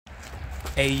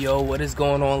Hey yo, what is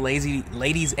going on,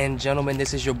 ladies and gentlemen?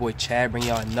 This is your boy Chad bringing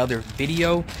y'all another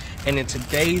video. And in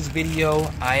today's video,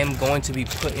 I am going to be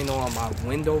putting on my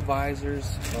window visors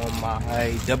on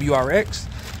my WRX.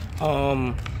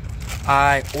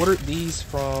 I ordered these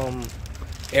from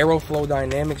AeroFlow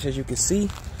Dynamics. As you can see,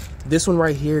 this one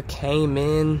right here came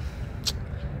in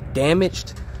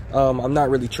damaged. I'm not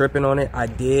really tripping on it. I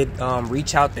did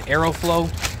reach out to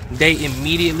AeroFlow. They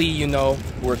immediately,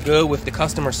 were good with the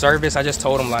customer service. I just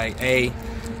told them like, hey,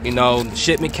 the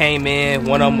shipment came in,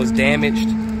 one of them was damaged.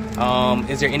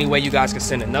 Is there any way you guys could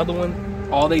send another one?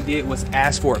 All they did was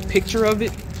ask for a picture of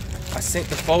it. I sent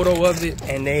the photo of it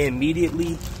and they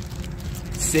immediately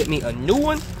sent me a new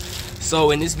one.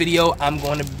 So in this video, I'm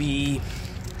going to be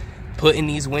putting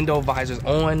these window visors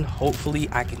on. Hopefully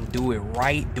I can do it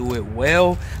right, do it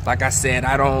well. Like I said,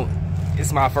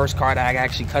 it's my first car that I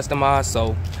actually customized,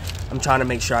 so I'm trying to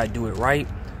make sure I do it right.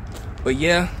 But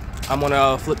yeah, I'm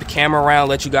gonna flip the camera around,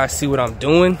 let you guys see what I'm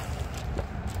doing.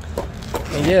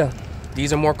 And yeah,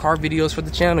 these are more car videos for the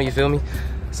channel, you feel me?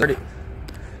 So I'm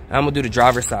gonna do the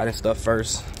driver's side and stuff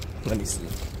first. Let me see.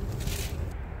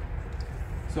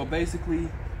 So basically,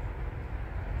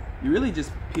 you really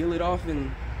just peel it off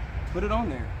and put it on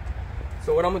there.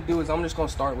 So what I'm gonna do is I'm just gonna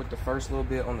start with the first little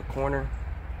bit on the corner.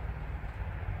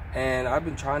 And I've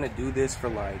been trying to do this for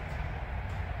like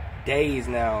days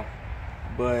now,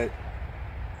 but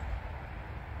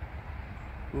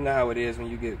you know how it is when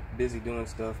you get busy doing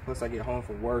stuff. Plus I get home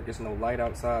from work, it's no light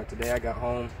outside. Today I got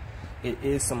home, it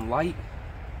is some light,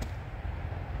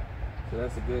 so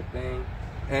that's a good thing.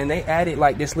 And they added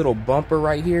like this little bumper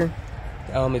right here.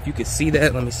 If you could see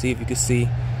that, let me see if you could see.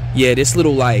 Yeah, this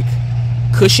little like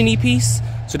cushiony piece,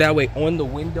 so that way on the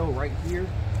window right here,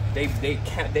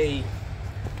 they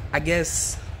I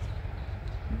guess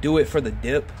do it for the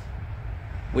dip,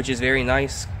 which is very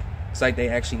nice. It's like they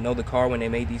actually know the car when they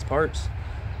made these parts.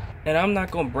 And I'm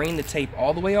not gonna bring the tape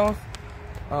all the way off.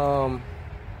 I'm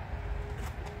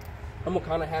gonna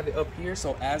kind of have it up here,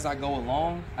 so as I go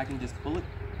along, I can just pull it.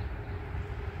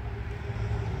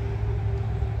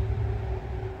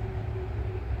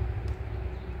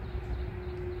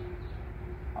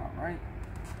 All right.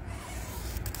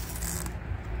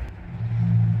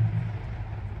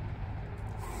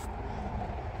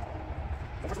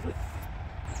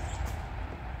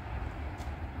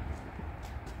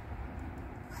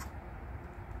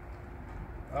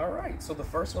 All right, so the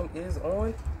first one is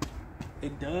on.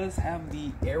 It does have the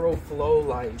AeroFlow,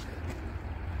 like,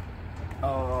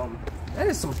 that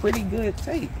is some pretty good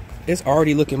tape. It's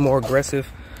already looking more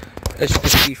aggressive, as you can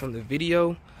see from the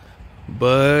video,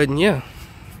 but yeah,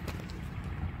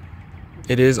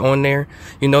 it is on there.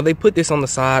 They put this on the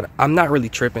side. I'm not really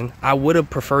tripping. I would have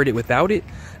preferred it without it,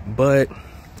 but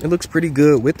it looks pretty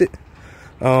good with it.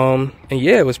 And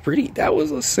yeah, it was that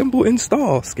was a simple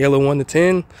install. Scale of 1 to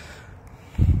 10.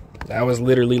 That was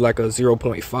literally like a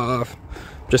 0.5.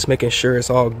 Just making sure it's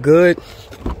all good.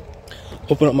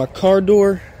 Open up my car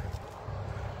door.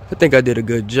 I think I did a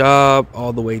good job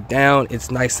all the way down.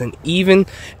 It's nice and even.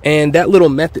 And that little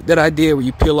method that I did where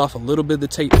you peel off a little bit of the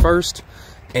tape first,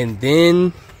 and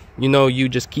then, you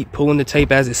just keep pulling the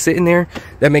tape as it's sitting there,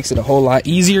 that makes it a whole lot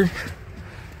easier.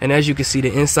 And as you can see,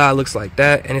 the inside looks like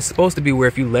that. And it's supposed to be where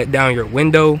if you let down your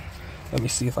window, let me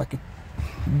see if I can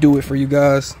do it for you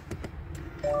guys.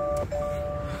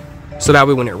 So that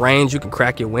way when it rains, you can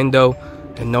crack your window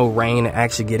and no rain to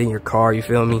actually get in your car, you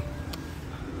feel me?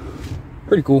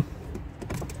 Pretty cool.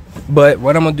 But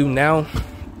what I'm gonna do now,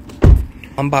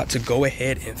 I'm about to go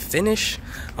ahead and finish.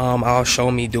 I'll show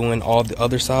me doing all the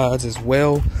other sides as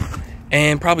well,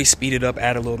 and probably speed it up,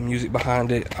 add a little music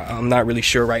behind it. I'm not really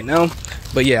sure right now,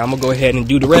 but yeah, I'm gonna go ahead and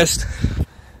do the rest.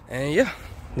 And yeah,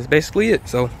 that's basically it.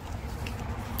 So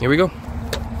here we go.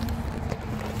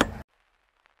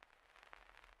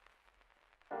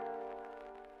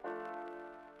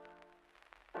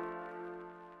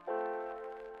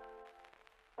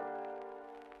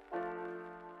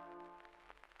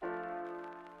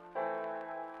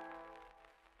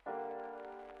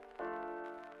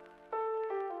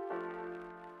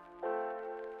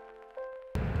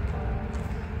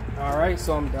 All right,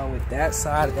 so I'm done with that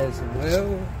side as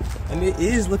well, and it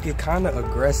is looking kind of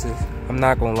aggressive, I'm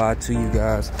not gonna lie to you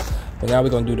guys. But now we're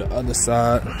gonna do the other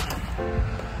side,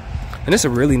 and it's a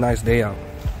really nice day out.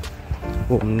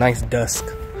 Well, nice dusk,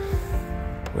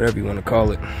 whatever you want to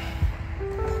call it.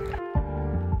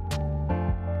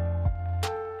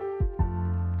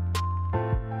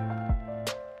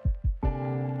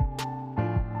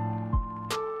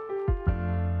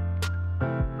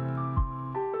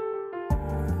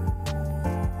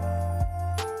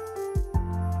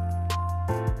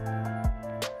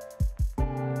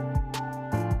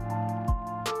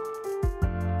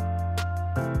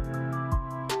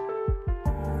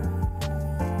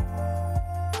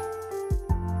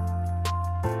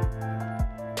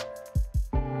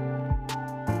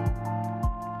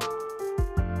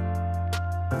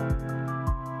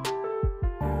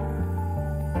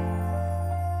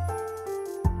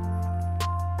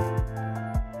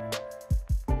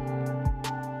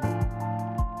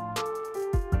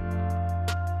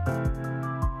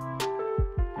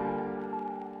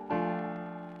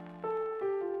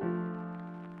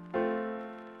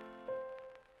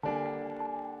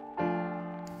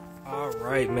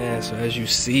 Alright, man, so as you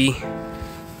see,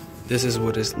 this is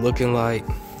what it's looking like.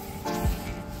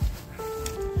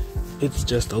 It's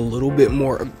just a little bit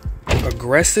more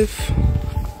aggressive.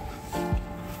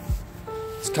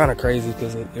 It's kind of crazy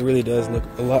because it really does look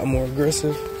a lot more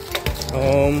aggressive.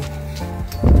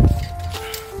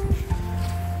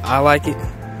 I like it.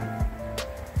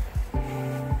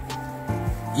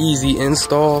 Easy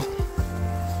install.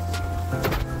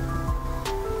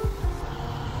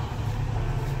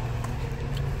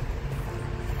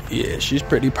 Yeah, she's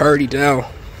pretty purty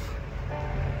now.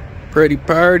 Pretty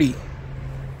purty.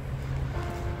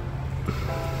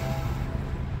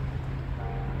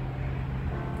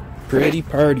 Pretty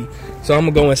purty. So I'm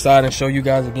gonna go inside and show you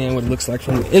guys again what it looks like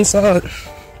from the inside.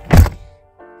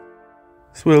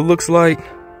 That's what it looks like.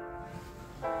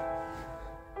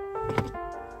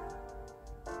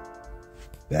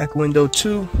 Back window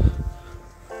 2.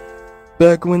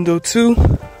 Back window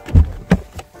 2.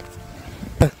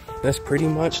 That's pretty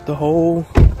much the whole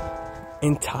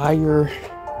entire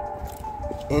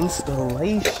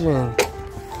installation.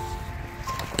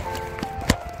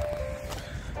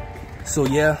 So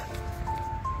yeah,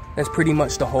 that's pretty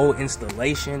much the whole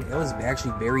installation. It was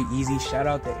actually very easy. Shout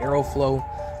out to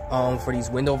AeroFlow for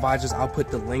these window visors. I'll put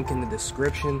the link in the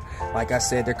description. Like I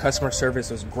said, their customer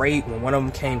service was great. When one of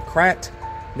them came cracked,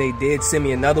 they did send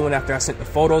me another one after I sent the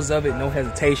photos of it. No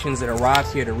hesitations. It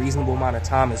arrived here at a reasonable amount of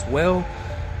time as well.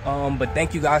 But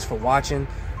thank you guys for watching.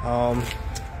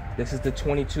 This is the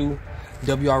 22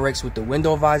 WRX with the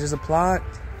window visors applied.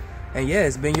 And yeah,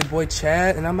 it's been your boy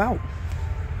Chad, and I'm out.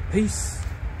 Peace.